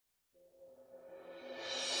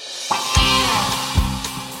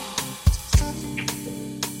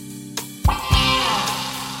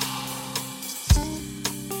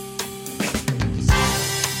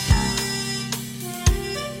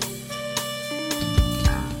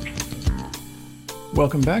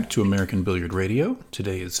Welcome back to American Billiard Radio.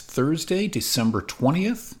 Today is Thursday, December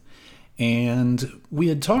 20th, and we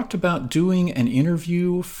had talked about doing an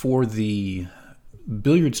interview for the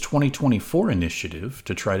Billiards 2024 initiative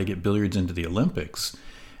to try to get billiards into the Olympics.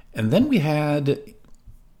 And then we had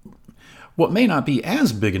what may not be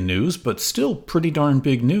as big a news, but still pretty darn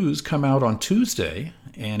big news come out on Tuesday,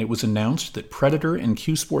 and it was announced that Predator and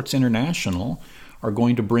Q Sports International are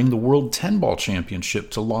going to bring the World 10-Ball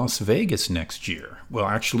Championship to Las Vegas next year. Well,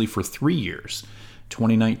 actually for 3 years,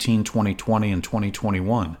 2019, 2020, and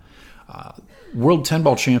 2021. World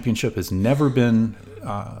 10-Ball Championship has never been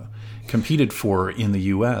competed for in the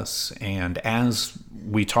U.S., and as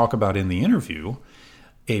we talk about in the interview,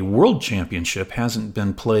 a World Championship hasn't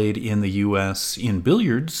been played in the U.S. in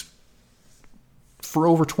billiards for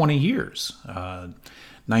over 20 years.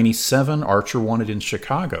 97, Archer won it in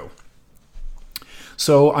Chicago.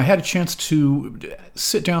 So I had a chance to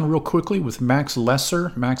sit down real quickly with Max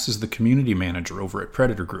Lesser. Max is the community manager over at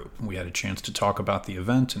Predator Group. We had a chance to talk about the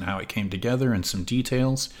event and how it came together and some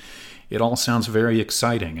details. It all sounds very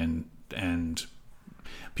exciting, and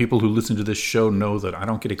people who listen to this show know that I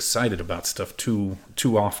don't get excited about stuff too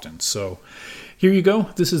often. So here you go.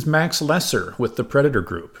 This is Max Lesser with the Predator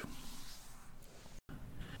Group.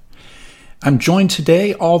 I'm joined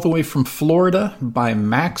today all the way from Florida by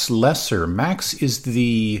Max Lesser. Max is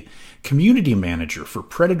the community manager for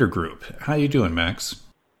Predator Group. How you doing, Max?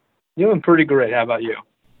 Doing pretty great. How about you?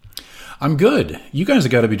 I'm good. You guys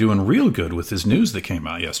have got to be doing real good with this news that came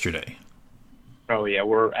out yesterday. Oh, yeah.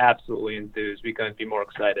 We're absolutely enthused. We couldn't be more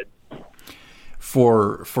excited.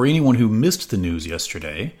 For anyone who missed the news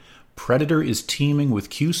yesterday, Predator is teaming with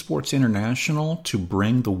Q Sports International to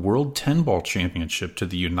bring the World 10-Ball Championship to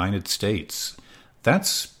the United States.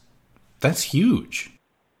 That's huge.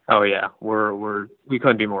 Oh yeah, we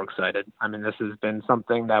couldn't be more excited. I mean, this has been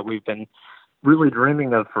something that we've been really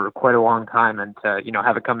dreaming of for quite a long time, and to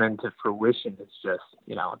have it come into fruition, it's just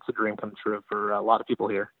it's a dream come true for a lot of people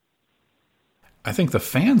here. I think the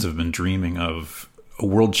fans have been dreaming of a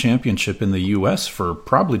World Championship in the U.S. for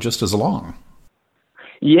probably just as long.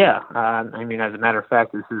 Yeah, I mean, as a matter of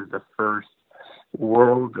fact, this is the first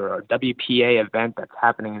World or WPA event that's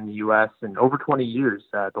happening in the U.S. in over 20 years.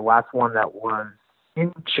 The last one that was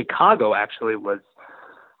in Chicago actually was,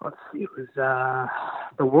 it was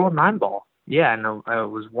the World 9-Ball. Yeah, and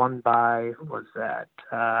it was won by, who was that?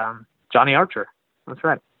 Johnny Archer. That's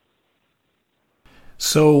right.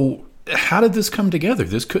 So how did this come together?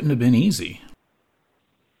 This couldn't have been easy.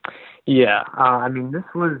 Yeah, I mean, this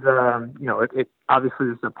was, it obviously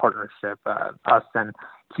this is a partnership. Us and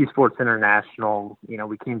Q Sports International,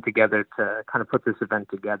 we came together to kind of put this event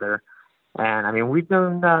together. And, I mean, we've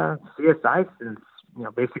known CSI since,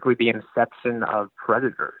 basically the inception of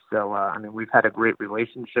Predator. So, I mean, we've had a great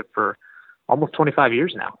relationship for almost 25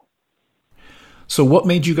 years now. So what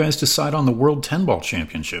made you guys decide on the World 10-Ball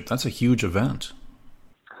Championship? That's a huge event.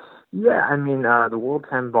 Yeah, I mean, the World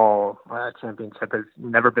 10-Ball Championship has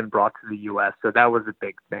never been brought to the U.S., so that was a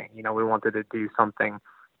big thing. We wanted to do something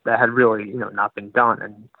that had really, not been done.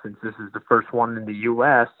 And since this is the first one in the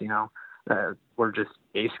U.S., we're just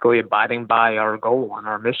basically abiding by our goal and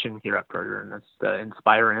our mission here at Predator, and that's to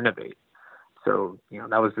inspire and innovate. So,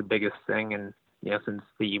 that was the biggest thing. And, since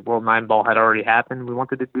the World 9-Ball had already happened, we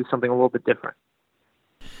wanted to do something a little bit different.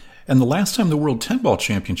 And the last time the World 10-Ball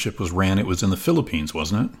Championship was ran, it was in the Philippines,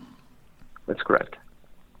 wasn't it? That's correct.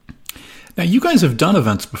 Now, you guys have done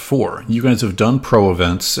events before. You guys have done pro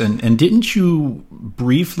events, and didn't you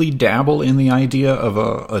briefly dabble in the idea of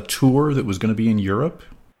a tour that was going to be in Europe?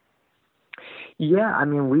 Yeah, I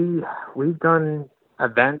mean, we've done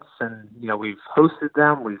events, and we've hosted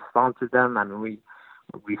them, we've sponsored them. I mean,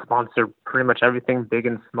 we sponsor pretty much everything big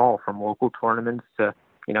and small, from local tournaments to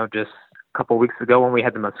just a couple of weeks ago when we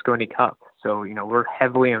had the Mosconi Cup. So we're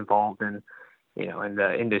heavily involved in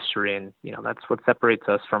the industry, and that's what separates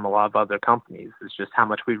us from a lot of other companies, is just how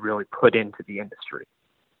much we really put into the industry.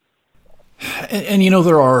 And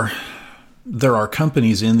there are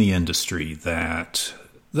companies in the industry that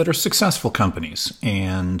are successful companies,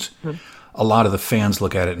 and a lot of the fans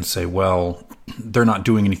look at it and say, well, they're not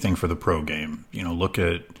doing anything for the pro game.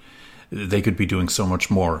 They could be doing so much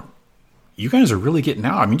more. You guys are really getting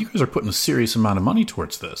out. I mean, you guys are putting a serious amount of money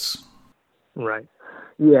towards this. Right.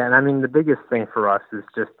 Yeah, and I mean, the biggest thing for us is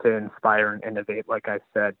just to inspire and innovate, like I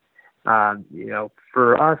said.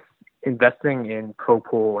 For us, investing in pro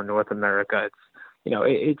pool in North America, it's,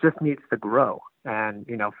 it just needs to grow. And,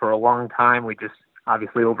 for a long time, we just,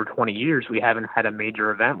 obviously over 20 years, we haven't had a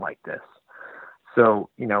major event like this. So,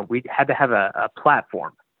 we had to have a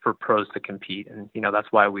platform. for pros to compete. And,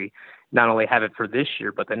 that's why we not only have it for this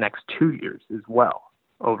year, but the next 2 years as well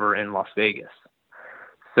over in Las Vegas.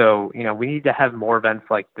 So, we need to have more events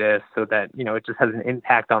like this so that, it just has an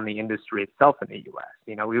impact on the industry itself in the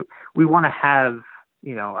U.S. We want to have,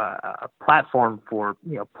 a platform for,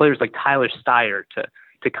 players like Tyler Steyer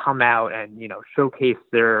to come out and, showcase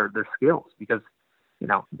their skills, because,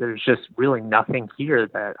 there's just really nothing here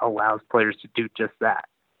that allows players to do just that.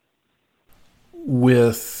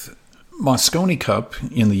 With Mosconi Cup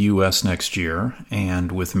in the U.S. next year,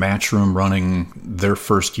 and with Matchroom running their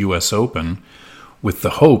first U.S. Open, with the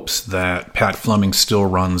hopes that Pat Fleming still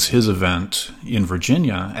runs his event in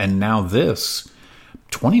Virginia, and now this,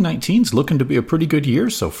 2019 is looking to be a pretty good year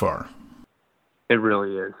so far. It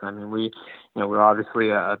really is. I mean, we're obviously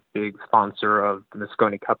a big sponsor of the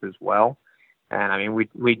Mosconi Cup as well. And I mean,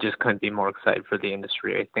 we just couldn't be more excited for the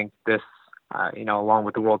industry. I think this, along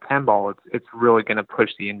with the World Handball, it's really going to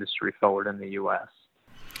push the industry forward in the U.S.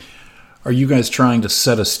 Are you guys trying to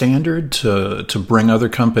set a standard to bring other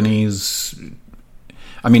companies?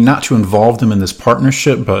 I mean, not to involve them in this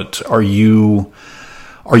partnership, but are you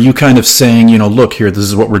kind of saying, look here, this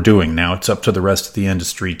is what we're doing now. It's up to the rest of the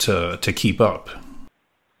industry to keep up?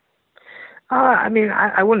 I mean,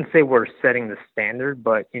 I wouldn't say we're setting the standard,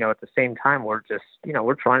 but, at the same time, we're just,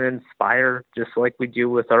 we're trying to inspire just like we do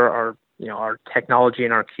with our technology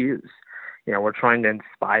and our cues. We're trying to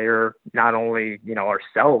inspire not only,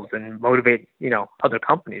 ourselves and motivate, other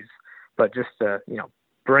companies, but just to,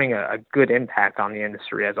 bring a good impact on the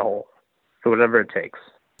industry as a whole. So whatever it takes.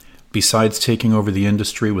 Besides taking over the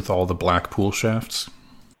industry with all the Blackpool shafts?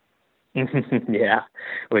 Yeah,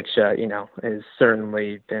 which, has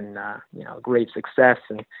certainly been, a great success.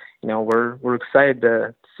 And, we're excited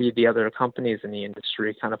to see the other companies in the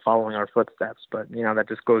industry kind of following our footsteps. But, that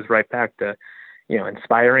just goes right back to,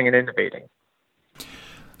 inspiring and innovating.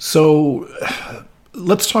 So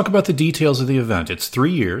let's talk about the details of the event. It's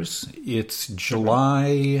 3 years. It's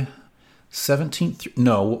July 17th.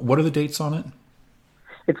 No, what are the dates on it?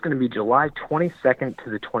 It's going to be July 22nd to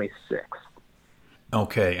the 26th.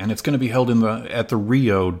 Okay, and it's going to be held at the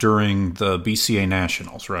Rio during the BCA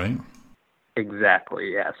Nationals, right?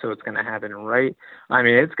 Exactly, yeah. So it's going to happen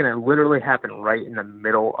it's going to literally happen right in the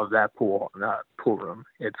middle of that pool room.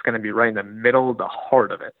 It's going to be right in the middle, the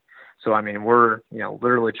heart of it. So, I mean, we're,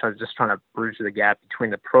 literally trying to bridge the gap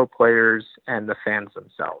between the pro players and the fans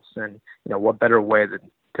themselves. And, what better way than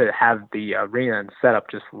to have the arena and setup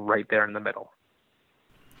just right there in the middle.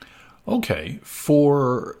 Okay,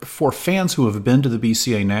 for fans who have been to the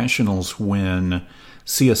BCA Nationals when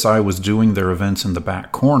CSI was doing their events in the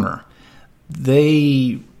back corner,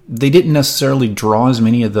 they didn't necessarily draw as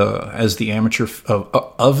many of the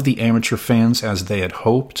amateur fans as they had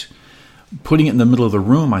hoped. Putting it in the middle of the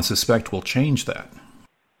room, I suspect, will change that.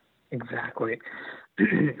 Exactly,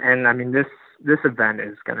 and I mean this event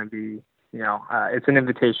is going to be it's an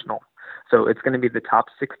invitational, so it's going to be the top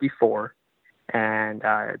 64, and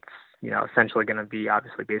it's essentially going to be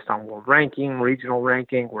obviously based on world ranking, regional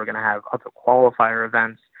ranking. We're going to have other qualifier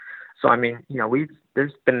events. So, I mean,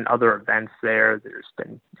 there's been other events there. There's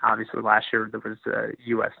been, obviously last year there was a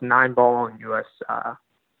US 9-ball and US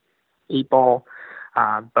 8-ball.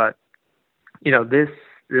 But,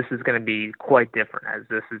 this is going to be quite different, as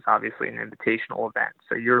this is obviously an invitational event.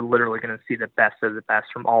 So you're literally going to see the best of the best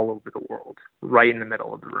from all over the world, right in the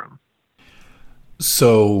middle of the room.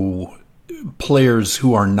 So players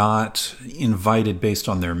who are not invited based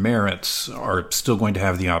on their merits are still going to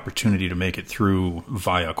have the opportunity to make it through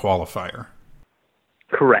via qualifier.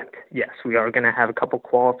 Correct. Yes, we are going to have a couple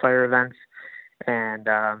qualifier events, and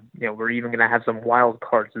we're even going to have some wild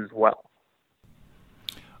cards as well.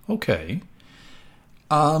 Okay.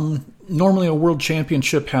 Normally a world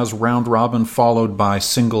championship has round robin followed by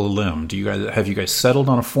single elim. Have you guys settled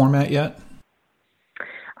on a format yet?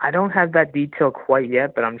 I don't have that detail quite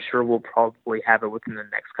yet, but I'm sure we'll probably have it within the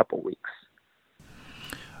next couple weeks.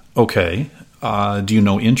 Okay. Do you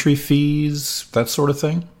know entry fees, that sort of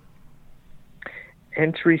thing?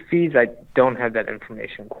 Entry fees, I don't have that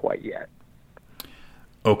information quite yet.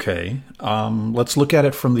 Okay. Let's look at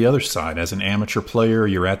it from the other side. As an amateur player,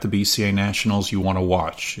 you're at the BCA Nationals, you want to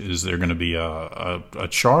watch. Is there going to be a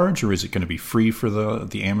charge, or is it going to be free for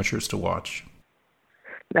the amateurs to watch?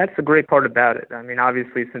 That's the great part about it. I mean,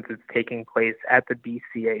 obviously, since it's taking place at the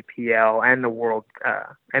BCAPL and the World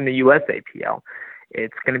and the USAPL,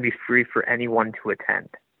 it's going to be free for anyone to attend.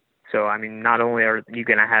 So, I mean, not only are you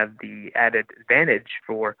going to have the added advantage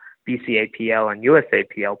for BCAPL and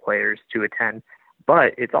USAPL players to attend,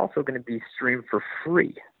 but it's also going to be streamed for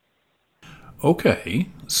free. Okay,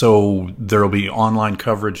 so there'll be online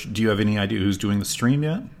coverage. Do you have any idea who's doing the stream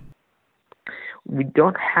yet? We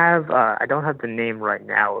don't have, I don't have the name right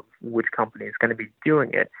now of which company is going to be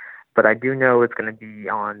doing it, but I do know it's going to be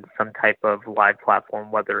on some type of live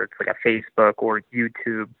platform, whether it's like a Facebook or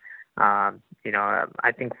YouTube.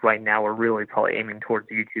 I think right now we're really probably aiming towards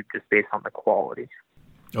YouTube just based on the quality.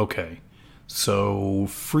 Okay, so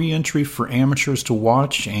free entry for amateurs to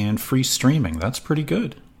watch and free streaming. That's pretty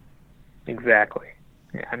good. Exactly.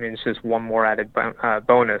 Yeah, I mean, it's just one more added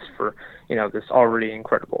bonus for, this already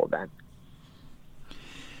incredible event.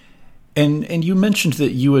 And you mentioned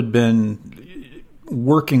that you had been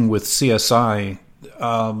working with CSI,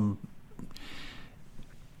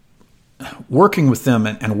 working with them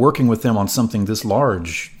and working with them on something this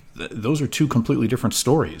large. Those are two completely different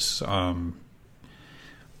stories.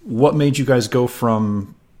 What made you guys go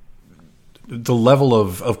from the level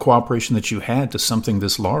of cooperation that you had to something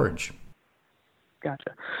this large?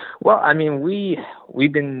 Gotcha. Well, I mean,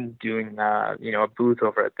 we've been doing a booth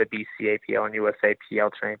over at the BCAPL and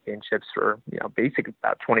USAPL championships for basically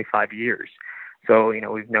about 25 years. So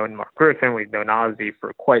we've known Mark Griffin, we've known Ozzy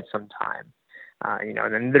for quite some time.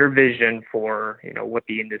 And then their vision for what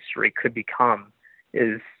the industry could become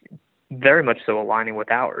is very much so aligning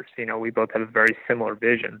with ours. We both have a very similar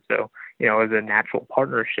vision. So it was a natural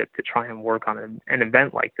partnership to try and work on an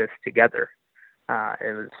event like this together.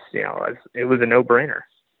 It was a no-brainer.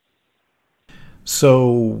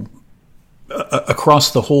 So,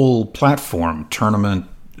 across the whole platform, tournament,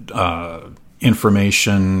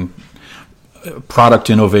 information, product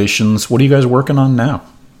innovations, what are you guys working on now?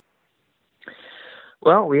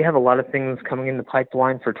 Well, we have a lot of things coming in the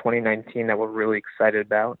pipeline for 2019 that we're really excited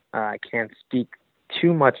about. I can't speak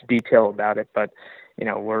too much detail about it, but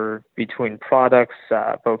we're between products,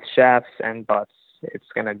 both shafts and butts. It's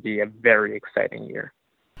going to be a very exciting year.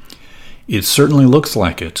 It certainly looks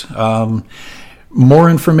like it. More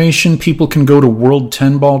information, people can go to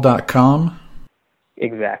world10ball.com.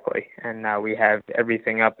 Exactly. And we have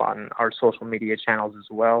everything up on our social media channels as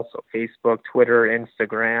well. So Facebook, Twitter,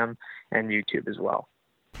 Instagram, and YouTube as well.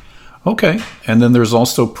 Okay. And then there's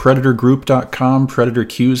also predatorgroup.com,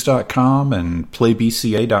 predatorcues.com, and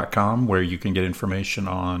playbca.com, where you can get information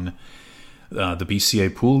on the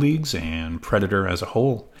BCA pool leagues and Predator as a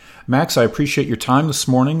whole. Max, I appreciate your time this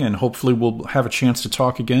morning, and hopefully we'll have a chance to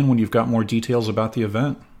talk again when you've got more details about the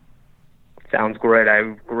event. Sounds great. I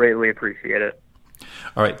greatly appreciate it.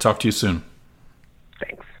 All right. Talk to you soon.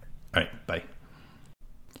 Thanks. All right. Bye.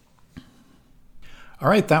 All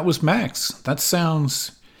right. That was Max. That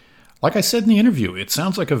sounds, like I said in the interview, it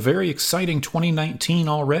sounds like a very exciting 2019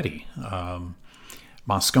 already.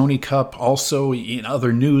 Mosconi Cup, also in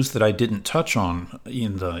other news that I didn't touch on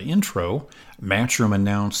in the intro, Matchroom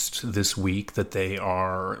announced this week that they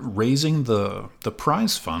are raising the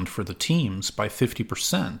prize fund for the teams by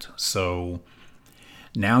 50%. So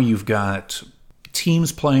now you've got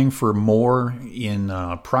teams playing for more in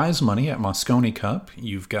prize money at Mosconi Cup.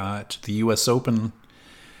 You've got the U.S. Open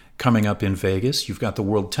coming up in Vegas. You've got the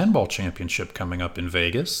World 10 Ball Championship coming up in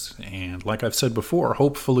Vegas. And like I've said before,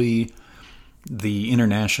 hopefully the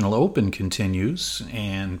International Open continues,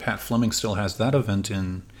 and Pat Fleming still has that event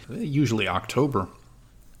in usually October.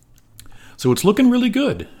 So it's looking really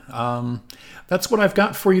good. That's what I've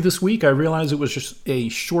got for you this week. I realize it was just a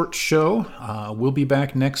short show. We'll be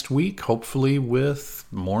back next week, hopefully with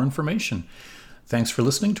more information. Thanks for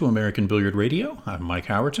listening to American Billiard Radio. I'm Mike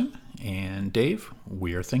Howerton, and Dave,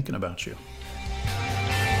 we are thinking about you.